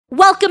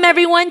Welcome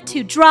everyone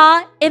to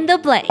Draw in the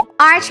Blank.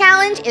 Our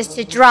challenge is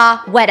to draw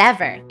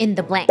whatever in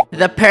the blank.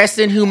 The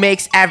person who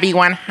makes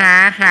everyone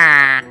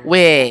ha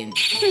wins.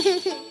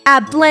 A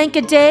blank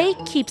a day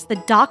keeps the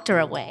doctor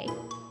away.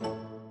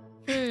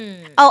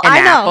 Oh, An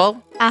I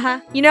know.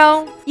 apple? You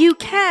know, you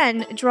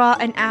can draw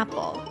an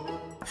apple,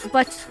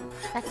 but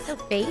That's so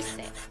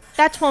basic.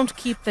 that won't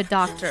keep the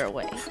doctor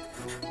away.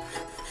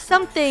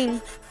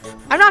 Something,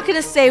 I'm not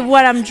gonna say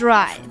what I'm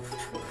drawing,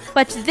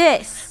 but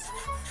this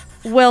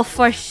will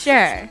for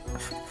sure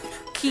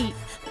keep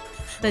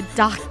the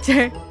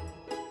doctor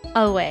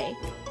away.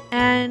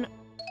 And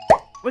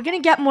we're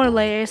gonna get more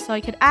layers so I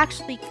could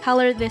actually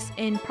color this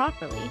in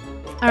properly.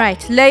 All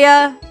right,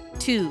 layer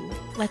 2.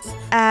 Let's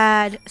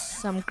add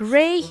some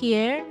gray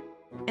here,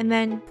 and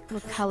then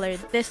we'll color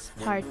this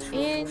part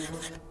in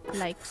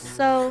like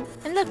so.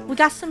 And look, we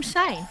got some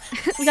shine.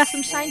 We got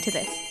some shine to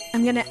this.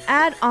 I'm gonna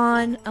add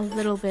on a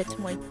little bit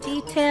more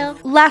detail.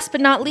 Last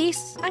but not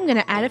least, I'm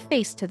gonna add a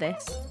face to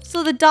this,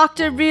 so the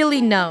doctor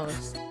really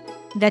knows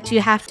that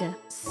you have to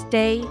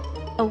stay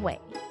away.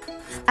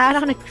 Let's add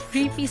on a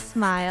creepy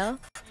smile.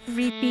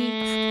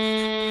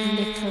 Creepy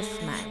little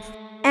smile.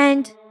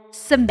 And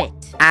submit.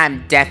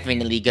 I'm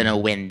definitely gonna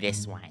win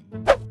this one.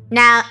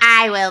 Now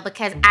I will,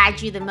 because I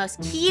drew the most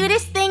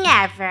cutest thing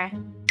ever.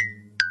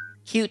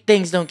 Cute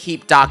things don't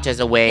keep doctors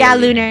away. Yeah,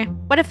 Lunar.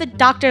 What if the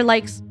doctor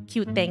likes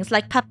cute things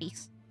like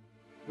puppies?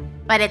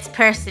 But its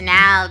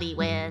personality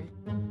will.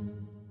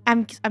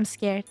 I'm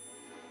scared.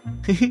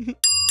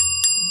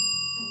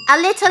 A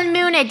little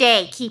moon a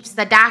day keeps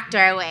the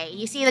doctor away.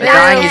 You see the The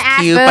doctor drawing is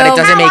asks, cute, but it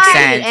doesn't "How make are you?"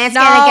 sense. And it's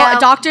No, gonna go,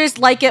 doctors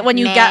like it when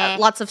you Meh. get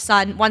lots of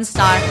sun. 1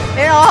 star.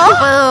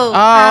 boo.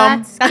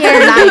 That's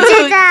Scary. nice. Who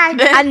did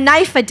that? A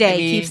knife a day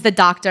Maybe. keeps the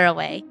doctor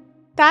away.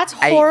 That's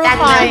I- That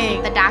horrifying.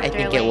 keeps the doctor I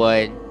think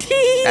away. it would.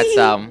 That's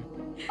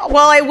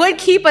Well, it would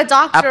keep a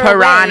doctor a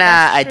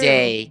piranha away. a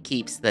day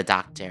keeps the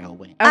doctor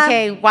away.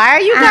 Okay, why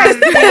are you guys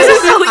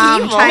so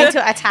evil. trying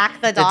to attack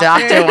the The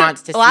doctor? doctor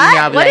wants to see me. What?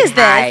 I'll be What like, is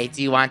this? hi,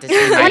 do you want to see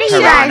my What are you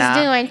piranha?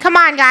 guys doing? Come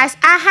on, guys.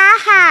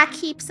 Ha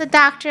keeps the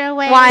doctor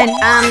away. One. No,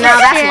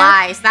 that's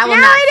lies. That will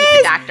No, not it keep is.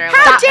 the doctor away.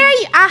 How How dare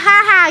you?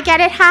 Ha.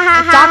 Get it? Ha.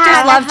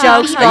 Doctors love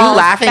jokes. Are you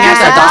laughing at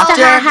the Fast.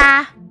 doctor?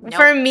 Ha.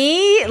 For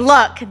me,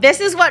 look, this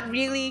is what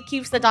really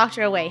keeps the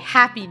doctor away.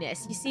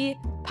 Happiness. You see,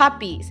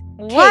 puppies.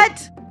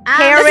 What?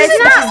 Carrots, this is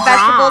not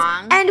vegetables,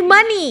 wrong. and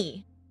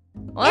money.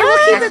 What? It will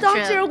keep the That's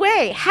doctor true.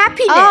 away.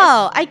 Happiness.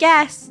 Oh, I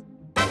guess.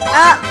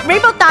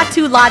 Rainbow thought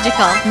too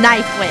logical.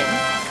 Knife win.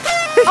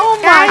 Oh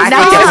Guys, I my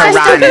think this the is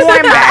god. just piranha to is warm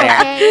up, better.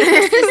 okay?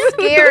 This is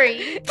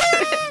scary.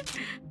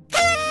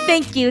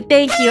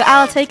 Thank you.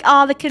 I'll take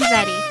all the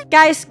confetti.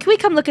 Guys, can we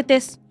come look at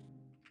this?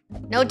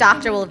 No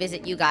doctor will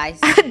visit you guys.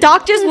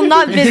 Doctors will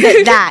not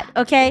visit that,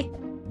 okay?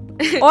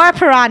 Or a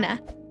piranha.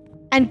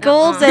 And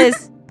Goals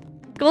is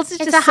It's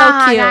just a so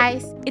ha, cute.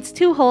 guys. It's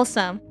too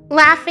wholesome.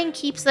 Laughing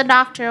keeps the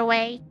doctor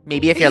away.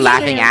 Maybe if you're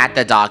laughing at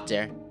the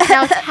doctor.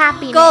 No, it's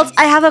happiness. Goals,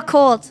 I have a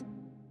cold.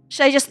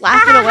 Should I just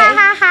laugh it away?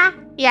 Ha.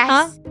 Yes.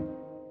 Huh?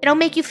 It'll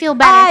make you feel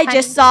better. I honey.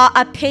 just saw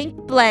a pink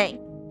blank.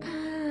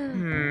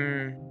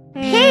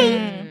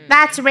 Pink.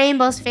 That's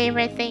Rainbow's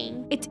favorite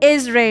thing. It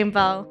is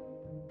Rainbow.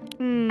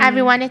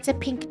 Everyone, it's a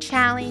pink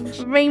challenge.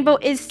 Rainbow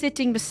is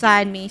sitting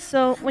beside me.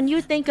 So when you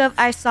think of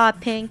I saw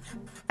pink,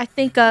 I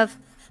think of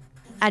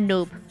a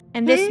noob.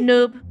 And this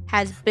noob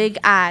has big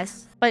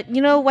eyes. But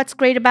you know what's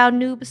great about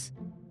noobs?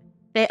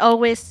 They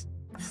always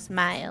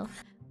smile.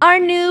 Our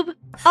noob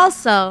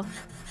also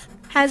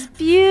has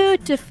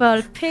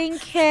beautiful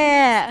pink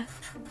hair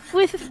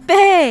with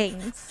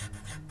bangs.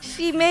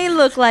 She may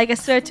look like a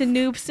certain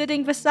noob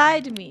sitting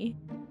beside me.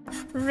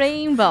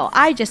 Rainbow,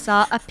 I just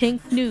saw a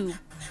pink noob.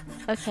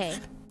 Okay,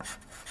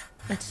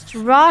 let's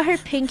draw her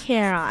pink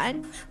hair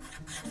on.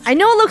 I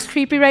know it looks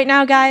creepy right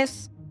now,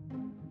 guys,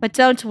 but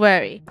don't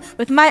worry.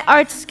 With my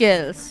art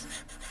skills,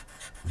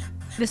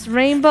 this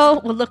rainbow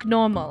will look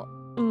normal.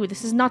 Ooh,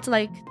 this is not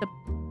like the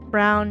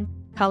brown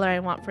color I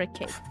want for a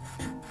cake.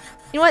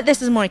 You know what?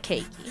 This is more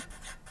cakey.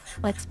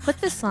 Let's put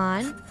this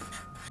on,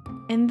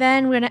 and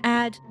then we're gonna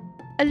add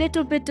a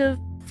little bit of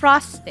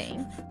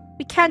frosting.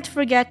 We can't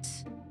forget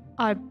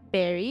our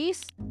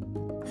berries.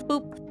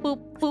 Boop,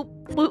 boop, boop,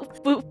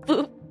 boop, boop,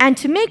 boop. And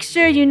to make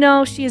sure you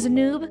know she is a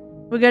noob,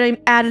 we're gonna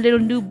add a little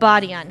noob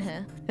body on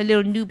her. A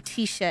little noob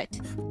t-shirt.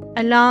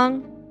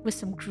 Along with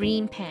some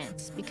green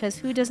pants. Because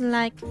who doesn't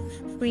like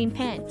green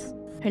pants?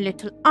 Her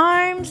little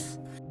arms.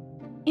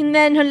 And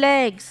then her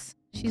legs.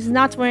 She's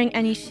not wearing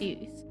any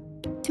shoes.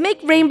 To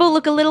make Rainbow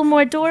look a little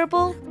more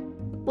adorable,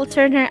 we'll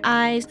turn her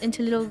eyes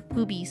into little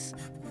boobies.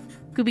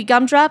 Gooby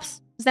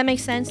gumdrops? Does that make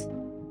sense?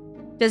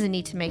 Doesn't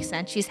need to make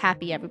sense. She's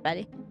happy,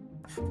 everybody.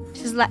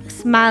 She's like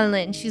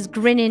smiling. She's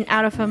grinning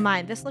out of her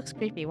mind. This looks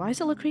creepy. Why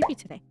does it look creepy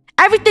today?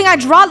 Everything I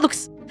draw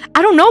looks...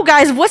 I don't know,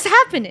 guys. What's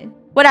happening?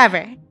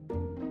 Whatever.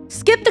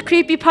 Skip the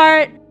creepy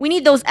part. We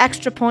need those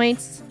extra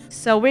points.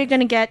 So we're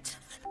gonna get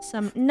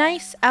some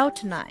nice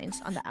outlines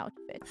on the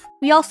outfit.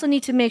 We also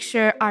need to make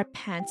sure our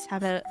pants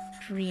have a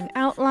green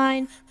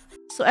outline,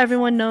 so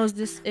everyone knows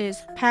this is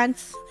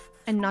pants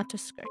and not a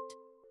skirt.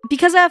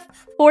 because I have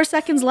 4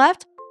 seconds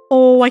left.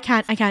 Oh, I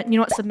can't. You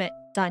know what? Submit.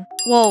 Done.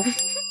 Whoa.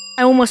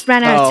 I almost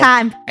ran out of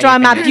time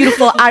drawing my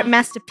beautiful art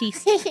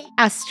masterpiece.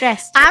 I was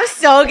stressed. I'm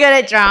so good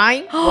at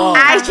drawing.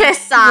 I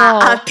just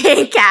saw a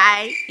pink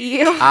eye.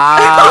 Ew.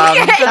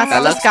 That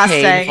looks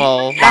disgusting.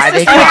 painful. Why are they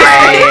disgusting.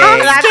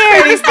 crying? That's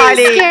pretty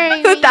funny.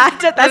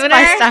 That's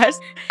 5 stars.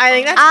 I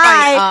think that's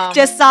I funny.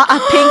 just saw a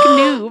pink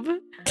noob.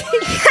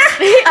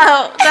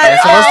 Oh, They're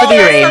supposed to be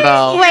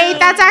rainbow. wait,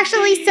 that's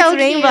actually so It's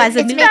rainbow cute. as a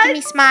It's nude. making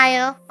me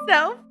smile.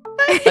 So,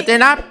 But they're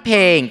not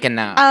pink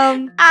enough.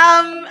 I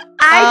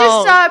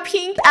just saw a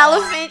pink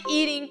elephant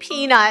eating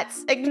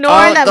peanuts. Ignore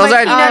Oh, that those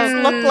my are- peanuts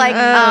look like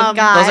God.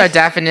 Those are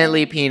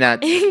definitely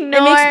peanuts.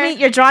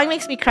 Your drawing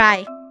makes me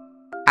cry.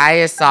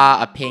 I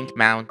saw a pink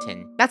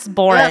mountain. That's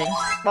boring.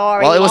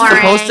 boring. Well, it was Boring.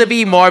 supposed to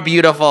be more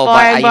beautiful,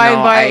 but Boring, I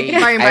boring.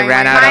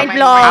 ran out Mind of.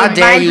 blown. How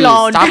dare Mind you?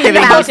 blown. Stop giving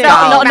me Mountain.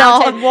 stuff. No.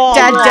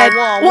 Dead.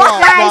 What?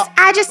 Guys,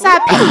 I just saw a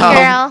pink Oh.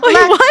 girl. Wait,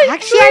 Look,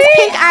 what? she has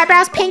pink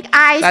eyebrows, pink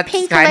eyes, That's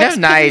pink kind of lips,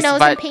 nice, pink nose,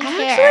 but- and pink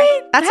hair.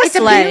 That's It's a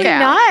slay. pink girl.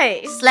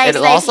 Nice. Slay, It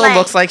slay, also slay.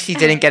 looks like she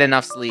didn't get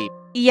enough sleep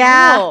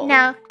Yeah. Oh.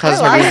 No, because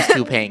her room's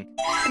too pink.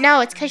 no,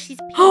 it's because she's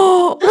pink.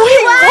 Oh,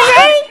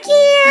 Thank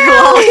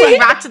you.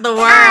 Rock to the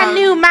world. I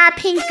knew my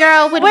pink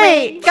girl would win.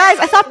 Wait, guys,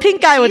 I thought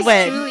pink guy would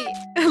win.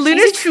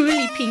 Luna's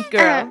truly pink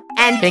girl.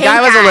 And Pink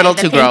eye was a little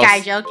the too pink gross. eye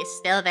joke is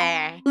still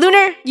there.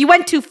 Lunar, you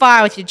went too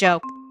far with your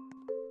joke.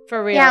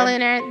 For real. Yeah,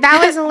 Lunar,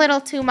 that was a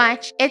little too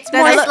much. It's Does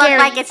more it look scary.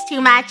 like it's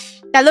too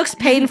much. That looks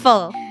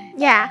painful.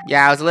 Yeah.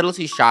 Yeah, it was a little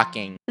too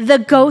shocking. The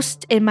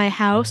ghost in my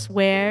house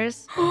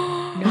wears.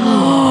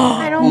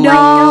 I don't No.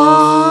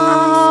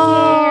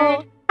 like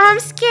ghosts. I'm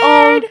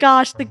scared. Oh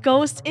gosh, the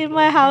ghost in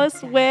my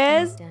house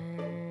wears.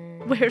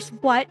 Where's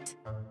what?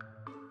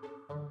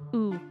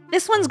 Ooh,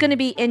 this one's gonna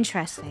be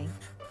interesting.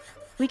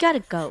 We got a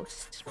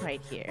ghost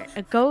right here.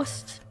 A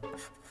ghost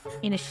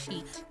in a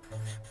sheet.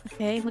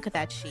 Okay, look at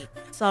that sheet.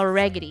 It's all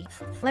raggedy.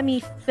 Let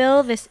me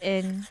fill this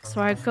in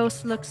so our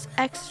ghost looks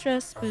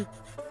extra spooky.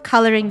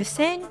 Coloring this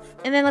in,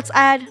 and then let's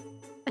add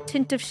a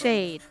tint of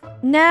shade.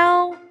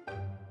 Now,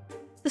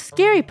 the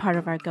scary part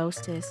of our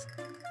ghost is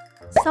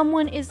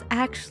someone is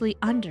actually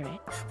under it.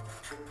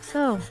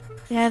 So,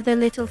 they have their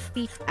little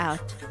feet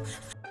out.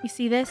 You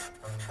see this?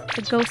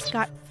 The ghost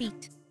got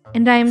feet.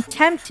 And I am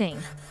tempting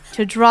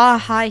to draw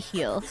high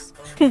heels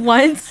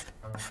once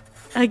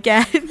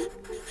again.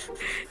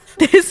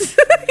 This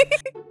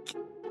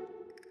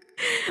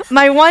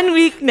my one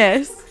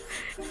weakness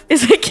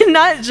is I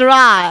cannot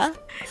draw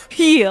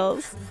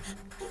heels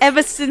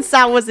ever since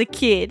I was a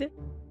kid.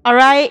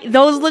 Alright?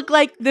 Those look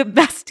like the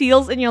best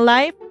heels in your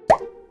life.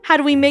 How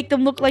do we make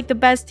them look like the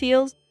best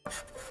heels?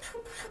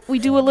 We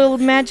do a little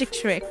magic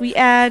trick. We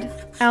add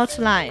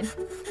outline.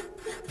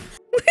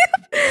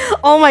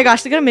 Oh my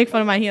gosh, they're gonna make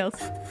fun of my heels.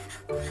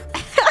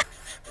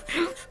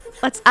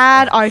 Let's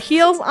add our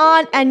heels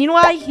on. And you know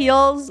why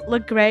heels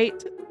look great?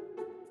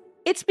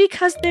 It's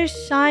because they're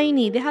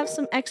shiny. They have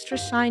some extra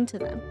shine to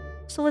them.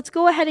 So let's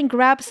go ahead and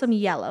grab some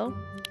yellow.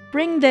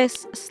 Bring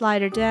this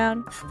slider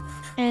down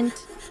and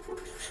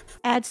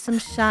add some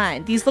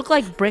shine. These look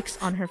like bricks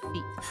on her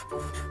feet.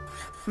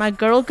 My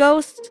girl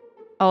ghost.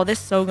 Oh, they're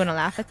so gonna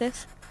laugh at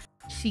this.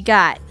 She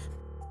got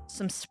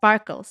some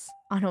sparkles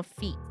on her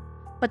feet.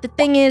 But the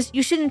thing is,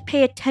 you shouldn't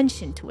pay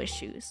attention to her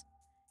shoes.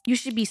 You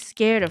should be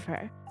scared of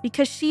her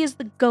because she is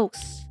the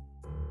ghost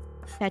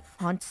that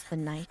haunts the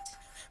night,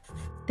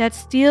 that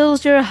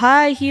steals your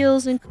high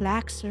heels and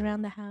clacks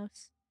around the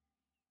house.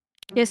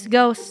 This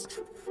ghost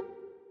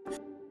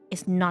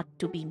is not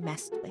to be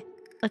messed with.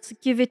 Let's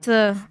give it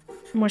a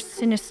more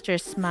sinister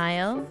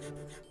smile.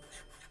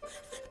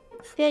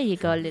 There you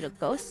go, little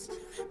ghost.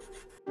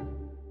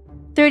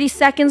 30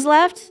 seconds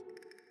left.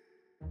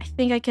 I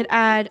think I could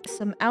add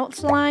some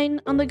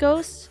outline on the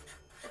ghost.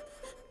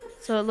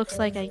 So it looks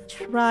like I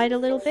tried a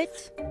little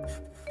bit.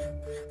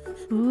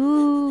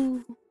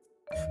 Ooh.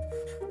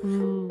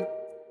 Ooh.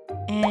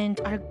 And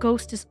our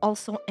ghost is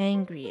also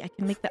angry. I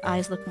can make the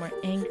eyes look more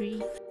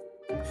angry.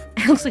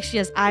 It looks like she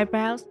has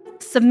eyebrows.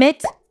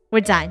 Submit.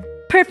 We're done.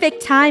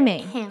 Perfect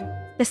timing.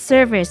 The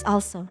server is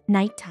also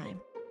nighttime.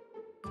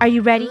 Are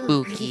you ready?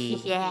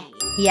 Spooky. Yeah.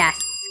 Yes.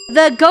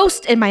 The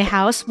ghost in my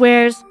house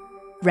wears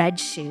red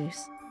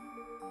shoes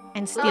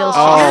and steals shoes.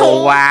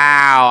 Oh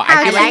wow!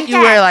 I I feel like like you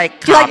that. were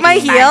like. Do you like my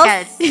copying.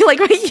 heels? Good. You like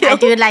my I heels?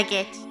 do like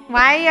it.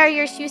 Why are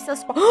your shoes so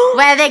small?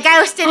 Well, the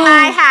ghost in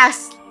my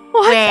house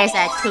What? wears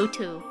a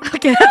tutu.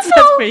 Okay, that's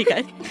pretty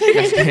good.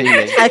 That's pretty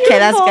good. Okay,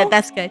 that's good.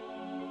 That's good.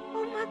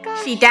 Oh my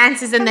gosh. She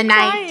dances in the I'm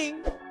night crying.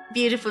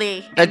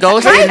 beautifully. The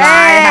ghost in my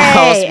Hey,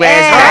 house wears hey.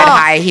 red Oh.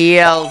 high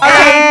heels. Do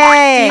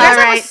Hey. you guys have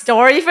a Alright.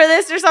 story for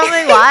this or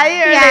something?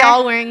 Why are they Yeah.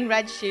 all wearing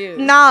red shoes?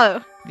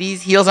 No.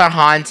 These heels are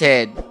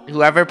haunted.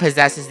 Whoever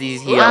possesses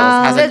these heels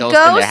Wow. has The a ghost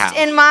in their ghost house.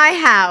 in my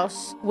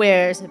house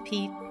wears a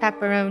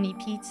pepperoni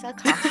pizza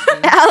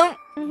costume.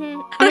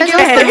 Um, I'm I'm just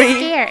scared.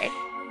 scared.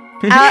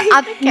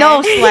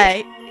 No,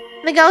 Slay.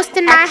 The ghost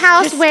in my Extra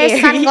house wears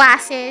scary.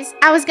 sunglasses.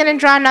 I was gonna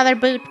draw another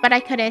boot, but I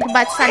couldn't.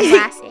 But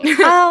sunglasses.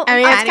 Oh, I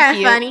mean, That's it's kind of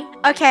cute. funny.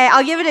 okay.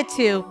 I'll give it a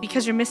 2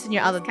 because you're missing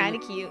your other Kind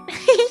boot. of cute.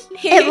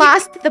 It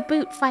lost the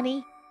boot,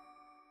 funny.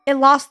 It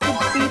lost the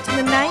boot in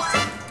the night.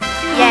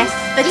 Yes,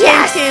 the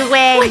Yes! tutu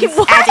wins Wait,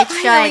 what? as it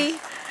should. Really?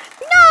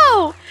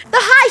 No, the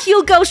high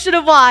heel ghost should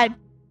have won.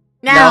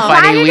 No,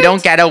 why funny. We didn't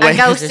don't get a win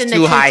ghost because it's in the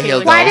too high tutu heel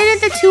win? Why ghosts.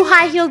 didn't the 2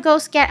 high heel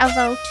ghosts get a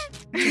vote?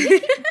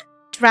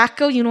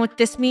 Draco, you know what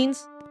this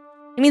means?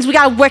 It means we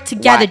gotta work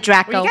together, What? Were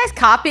Draco. you guys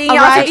copying All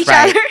off right. of each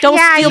That's other? Don't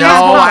Yeah, steal No, my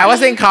vote. I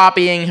wasn't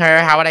copying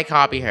her. How would I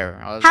copy her?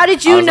 How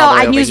did I you was know all the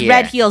way I over used here.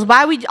 red heels?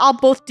 Why we all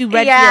both do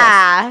red heels?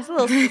 Yeah. It's a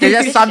little There's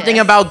just something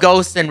suspicious. about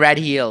ghosts and red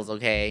heels,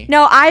 okay?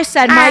 No, I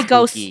said my Ah.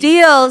 ghost Spooky.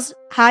 steals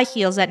high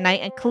heels at night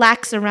and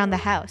clacks around the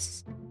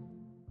house.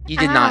 You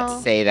did Ow.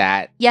 not say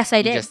that. Yes, I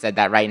You did. just said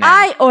that right now.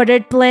 I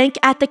ordered blank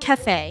at the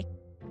cafe.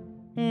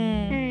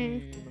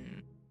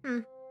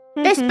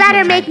 This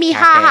better make me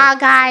Cafe. haha,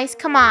 guys.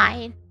 Come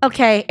on.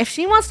 Okay, if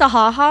she wants to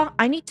haha,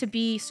 I need to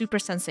be super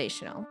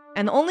sensational.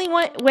 And the only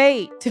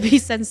way to be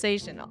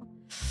sensational.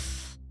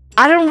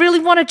 I don't really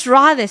want to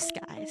draw this,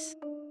 guys.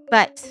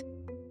 But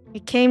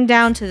it came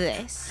down to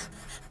this.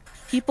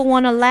 People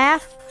want to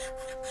laugh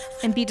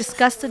and be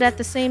disgusted at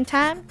the same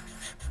time.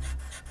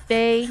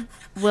 They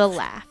will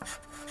laugh.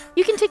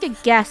 You can take a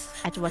guess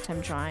at what I'm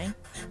drawing.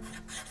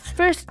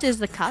 First is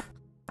the cup.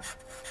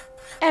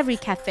 Every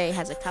cafe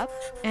has a cup,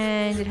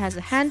 and it has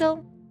a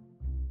handle.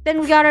 Then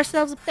we got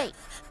ourselves a plate.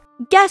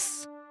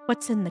 Guess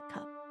what's in the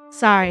cup.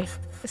 Sorry,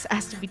 this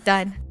has to be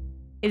done.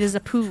 It is a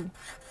poo.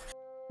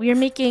 We are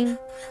making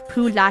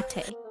poo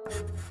latte.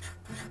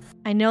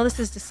 I know this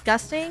is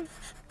disgusting,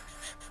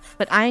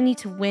 but I need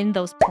to win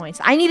those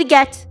points. I need to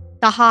get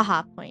the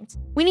haha points.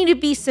 We need to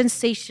be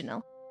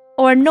sensational,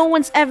 or no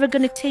one's ever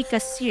gonna take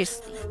us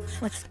seriously.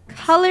 Let's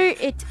color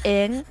it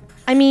in.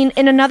 I mean,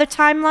 in another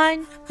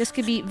timeline, this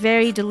could be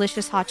very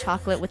delicious hot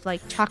chocolate with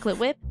like chocolate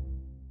whip.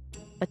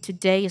 But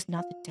today is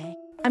not the day.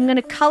 I'm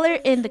gonna color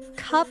in the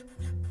cup.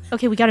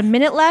 Okay, we got a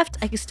minute left.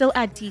 I can still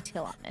add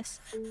detail on this.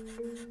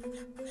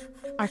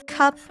 Our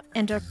cup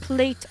and our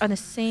plate are the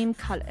same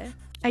color.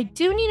 I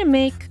do need to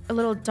make a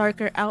little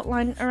darker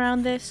outline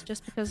around this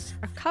just because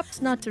our cup's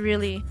not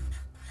really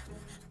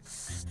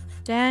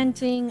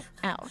standing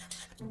out.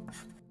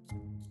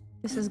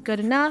 This is good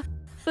enough.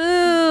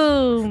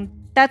 Boom!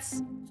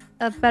 That's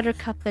a better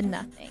cup than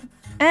nothing.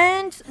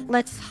 And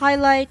let's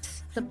highlight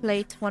the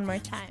plate one more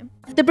time.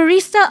 The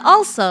barista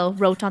also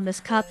wrote on this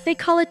cup. They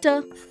call it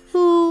a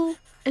poo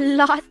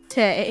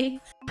latte.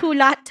 Poo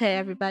latte,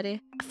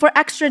 everybody. For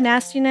extra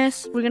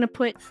nastiness, we're gonna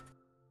put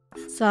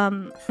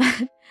some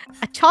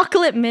a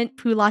chocolate mint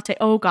poo latte.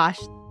 Oh gosh,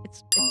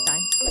 it's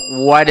done.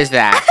 What is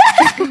that?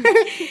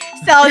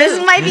 So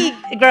this might be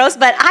gross,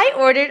 but I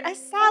ordered a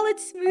salad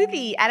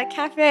smoothie at a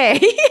cafe.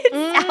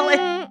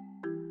 Salad.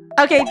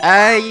 Okay.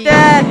 Why Ew.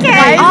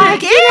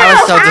 I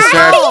was so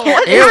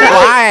disturbed. Ew,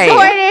 I why?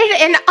 ordered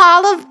an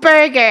olive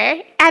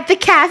burger at the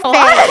cafe.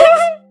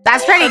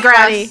 That's pretty gross.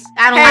 funny.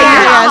 I don't Hey, like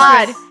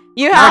yeah, that.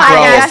 You You're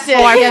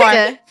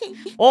have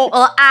gross.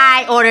 Well,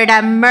 I ordered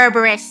a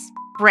Murderous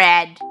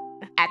bread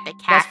at the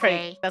That's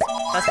pretty. cafe.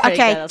 That's pretty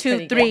Okay, good. That's 2,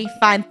 pretty 3,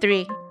 fine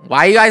 3.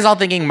 Why are you guys all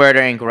thinking murder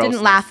and gross?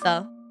 Didn't laugh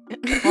though.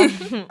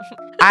 good.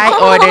 I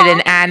ordered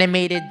an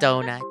animated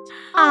donut.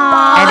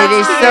 Aww, And it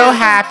is that's so cute.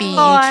 happy you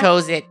Aw.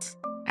 chose it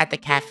at the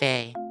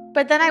cafe.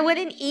 But then I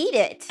wouldn't eat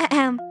it.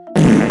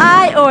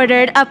 I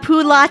ordered a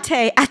poo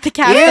latte at the Ew.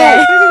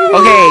 cafe.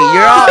 Okay,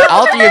 you're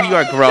all three of you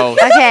are gross.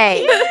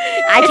 Okay.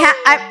 I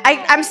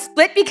can't. I'm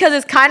split because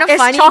it's kind of It's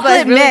funny, chocolate but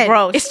it's really mint.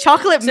 gross. It's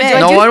chocolate So mint. do I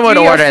No do one would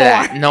 3 or order 4?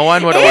 that. No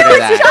one would Ew, order it's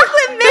that.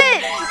 chocolate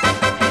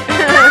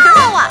mint.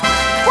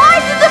 Why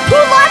did the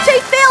poo latte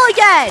fail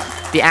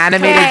again? The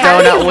animated Hey,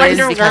 donut I wins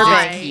wonder because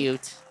why. it's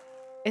cute.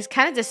 It's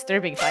kind of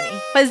disturbing funny.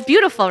 But it's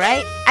beautiful,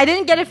 right? I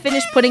didn't get it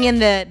finished putting in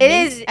the. It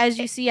mint. is- As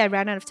you see, I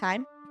ran out of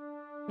time.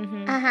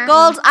 Uh-huh.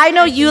 Golds, I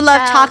know I you can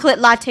love tell. chocolate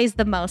lattes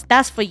the most.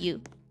 That's for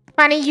you.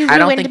 Funny, you I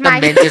don't ruined think the my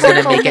mint is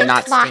gonna cocoa make it mint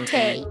not latte.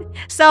 stinky.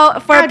 So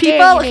for How dare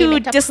people you name who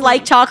it a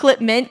dislike poo.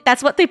 chocolate mint,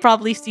 that's what they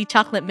probably see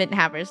chocolate mint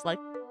havers like.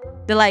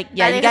 They're like,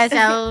 yeah, That you is guys,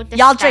 so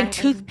y'all drink disgusting.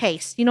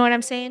 toothpaste. You know what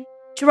I'm saying?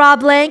 Draw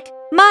blank.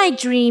 My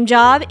dream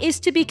job is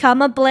to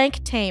become a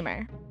blank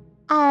tamer.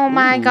 Oh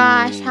my Ooh.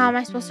 gosh, how am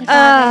I supposed to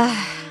draw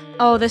this?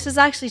 Oh, this is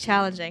actually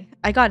challenging.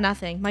 I got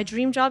nothing. My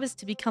dream job is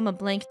to become a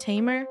blank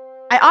tamer.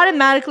 I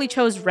automatically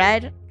chose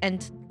red,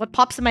 and what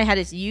pops in my head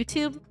is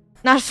YouTube.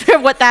 Not sure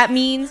what that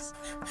means,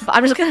 but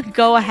I'm just gonna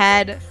go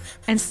ahead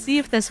and see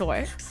if this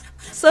works.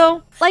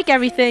 So, like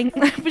everything,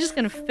 we're just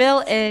gonna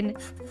fill in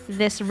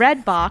this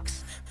red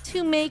box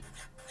to make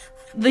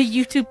the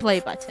YouTube play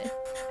button.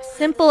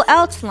 Simple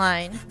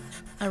outline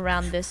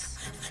around this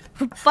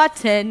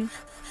button,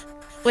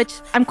 which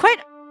I'm quite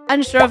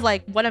unsure of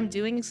like what I'm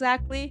doing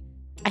exactly.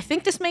 I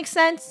think this makes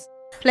sense.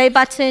 Play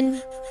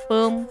button,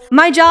 boom.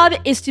 My job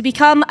is to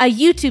become a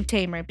YouTube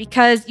tamer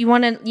because you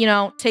want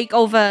to, take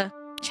over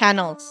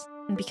channels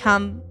and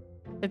become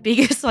the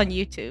biggest on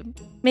YouTube.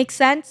 Makes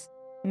sense?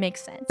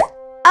 Makes sense.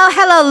 Oh,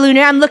 hello,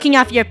 Lunar. I'm looking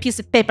off your piece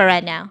of paper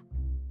right now.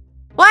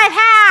 What?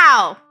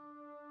 How?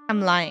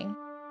 I'm lying.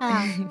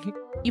 Oh.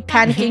 You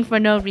panicking for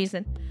no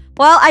reason.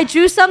 Well, I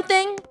drew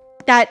something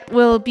that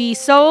will be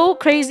so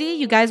crazy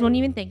you guys won't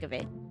even think of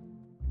it.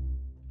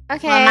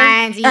 Okay. Well,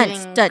 mine's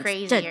even Dunce,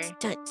 crazier.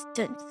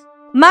 dunce.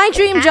 My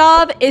dream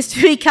job is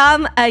to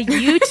become a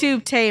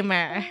YouTube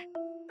tamer.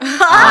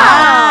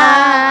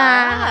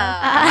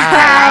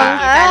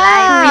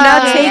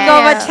 Take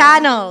over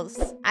channels.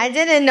 I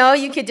didn't know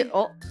you could do.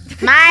 Oh.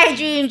 My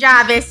dream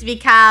job is to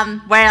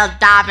become world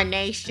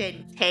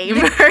domination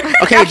tamer.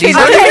 Okay, these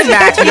are just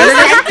match. You guys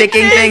are just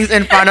sticking things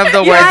in front of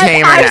the word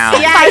tamer now.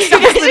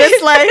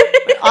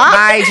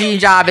 My dream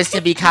job is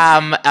to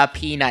become a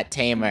peanut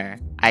tamer.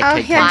 I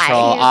could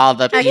control all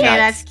the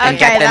peanuts and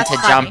get them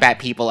to jump at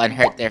people and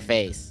hurt their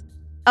face.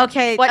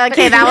 Okay,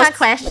 okay, that was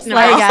questionable.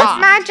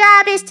 My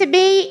job is to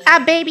be a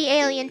baby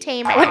alien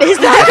tamer. What is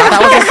I thought that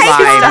was a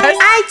slime.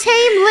 I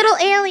tame little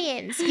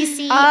aliens, you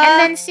see, and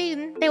then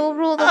soon they will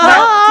rule the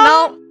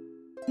world.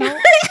 No.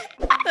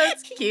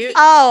 That's cute.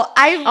 Oh,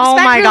 I spent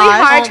my really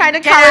gosh. hard trying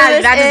to color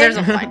this that in.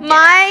 deserves a point.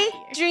 My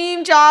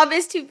dream job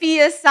is to be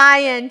a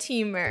cyan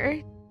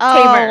teamer.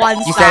 Oh, one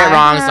You star. said it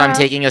wrong, so I'm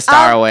taking a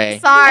star away.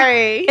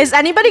 Sorry. Is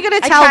anybody gonna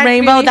I tell tried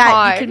Rainbow really that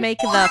hard. you could make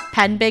the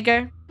pen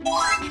bigger?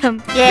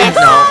 Yes.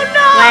 No.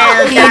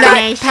 World Peanut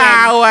domination.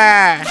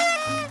 power.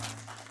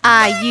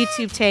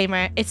 YouTube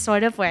tamer. It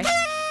sort of worked.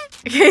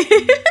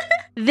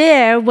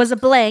 There was a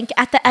blank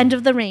at the end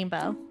of the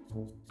rainbow.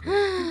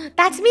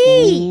 That's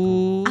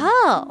me.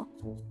 Oh.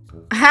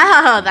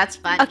 Oh, that's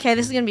fun. Okay,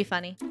 this is gonna be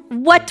funny.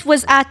 What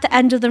was at the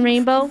end of the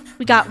rainbow?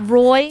 We got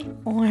Roy,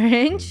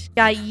 orange.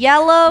 Got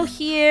yellow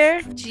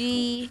here.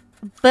 G,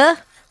 B,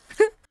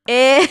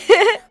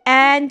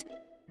 and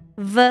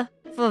V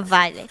for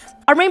violet.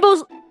 Our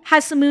rainbows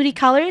has some moody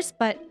colors,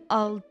 but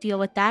I'll deal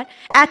with that.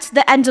 At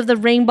the end of the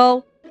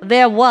rainbow,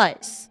 there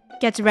was.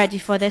 Get ready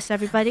for this,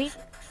 everybody.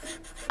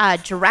 A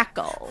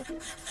Draco.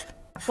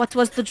 What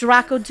was the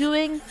Draco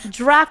doing?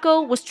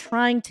 Draco was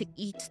trying to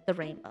eat the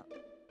rainbow.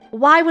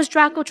 Why was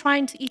Draco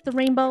trying to eat the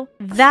rainbow?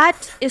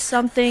 That is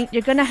something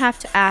you're gonna have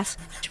to ask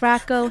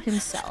Draco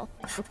himself.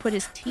 We'll put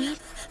his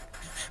teeth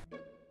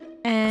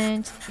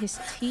and his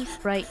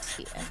teeth right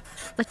here.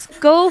 Let's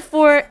go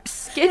for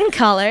skin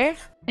color.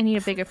 I need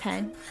a bigger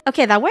pen.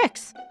 Okay, that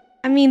works.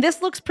 I mean,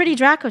 this looks pretty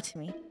Draco to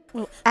me.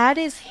 We'll add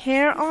his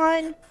hair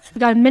on. We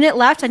got a minute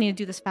left. I need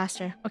to do this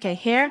faster. Okay,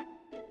 hair.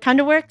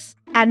 Kinda works.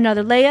 Add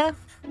another layer.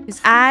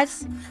 His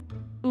eyes.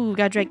 Ooh,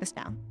 gotta drag this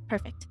down.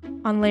 Perfect.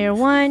 On layer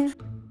 1.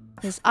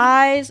 His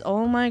eyes.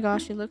 Oh my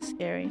gosh, he looks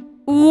scary.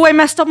 Ooh, I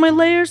messed up my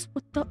layers.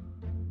 What the?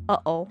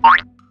 Uh-oh.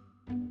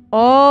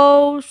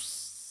 Oh.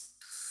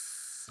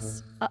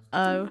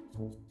 Uh-oh.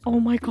 Oh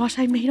my gosh,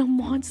 I made a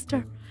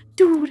monster.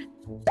 Dude.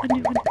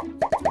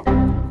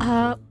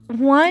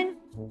 One.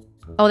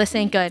 Oh, this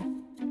ain't good.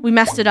 We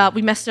messed it up.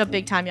 We messed it up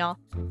big time, y'all.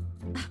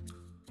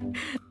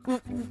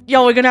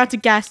 Yo, we're gonna have to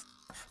guess.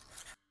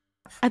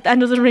 At the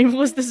end of the rainbow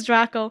was this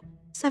Draco.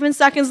 7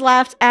 seconds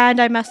left,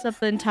 and I messed up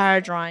the entire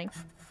drawing.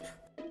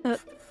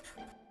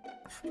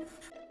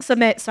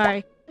 Submit,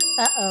 sorry.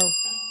 Uh-oh.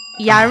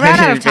 Yeah, I ran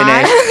out of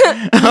time.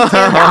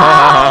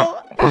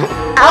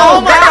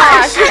 Oh my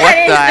gosh.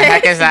 What the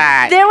heck is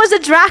that? There was a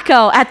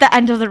Draco at the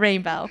end of the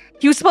rainbow.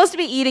 He was supposed to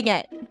be eating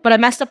it, but I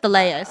messed up the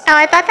layers. Oh,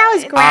 I thought that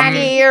was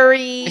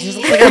scary. It just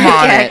looks like I'm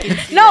on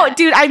it. No,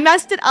 dude, I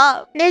messed it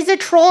up. There's a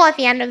troll at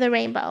the end of the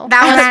rainbow.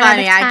 That was I ran out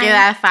funny. of I time. give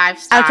that 5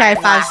 stars. Okay,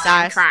 5 I'm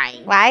stars.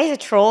 crying. Why is a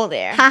troll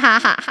there? Ha ha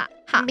ha ha.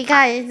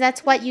 Because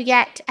that's what you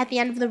get at the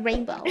end of the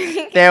rainbow.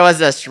 There was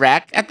a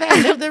Shrek at the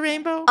end of the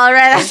rainbow. All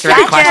right, A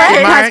Shrek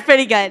question mark? That's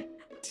pretty good.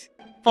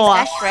 4.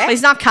 that Shrek? But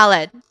he's not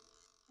colored.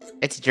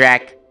 It's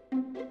Drek.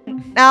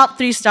 Nope,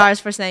 3 stars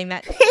for saying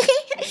that.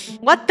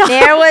 What the?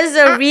 There was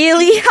a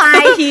really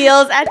high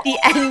heels at the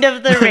end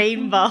of the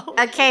rainbow.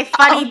 Okay,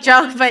 funny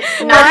joke, but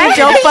Funny not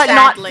joke, but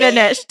not sadly.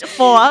 finished.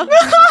 4.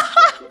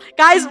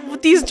 Guys,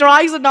 these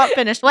drawings are not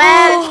finished.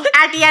 Well,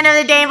 at the end of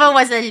the rainbow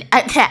was a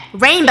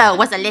rainbow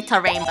was a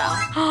little rainbow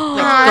with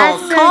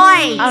gold so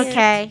coins.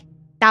 Okay,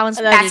 that one's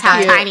pretty That's how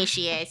good. tiny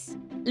she is.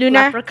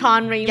 Lunar,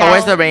 Leprechaun rainbow. Oh,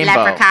 where's the rainbow?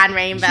 Leprechaun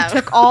rainbow. she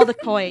took all the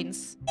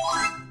coins.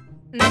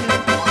 Leave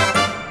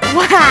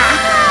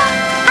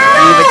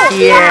it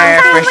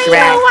here for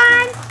Shrek.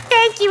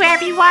 Thank you,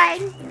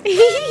 everyone.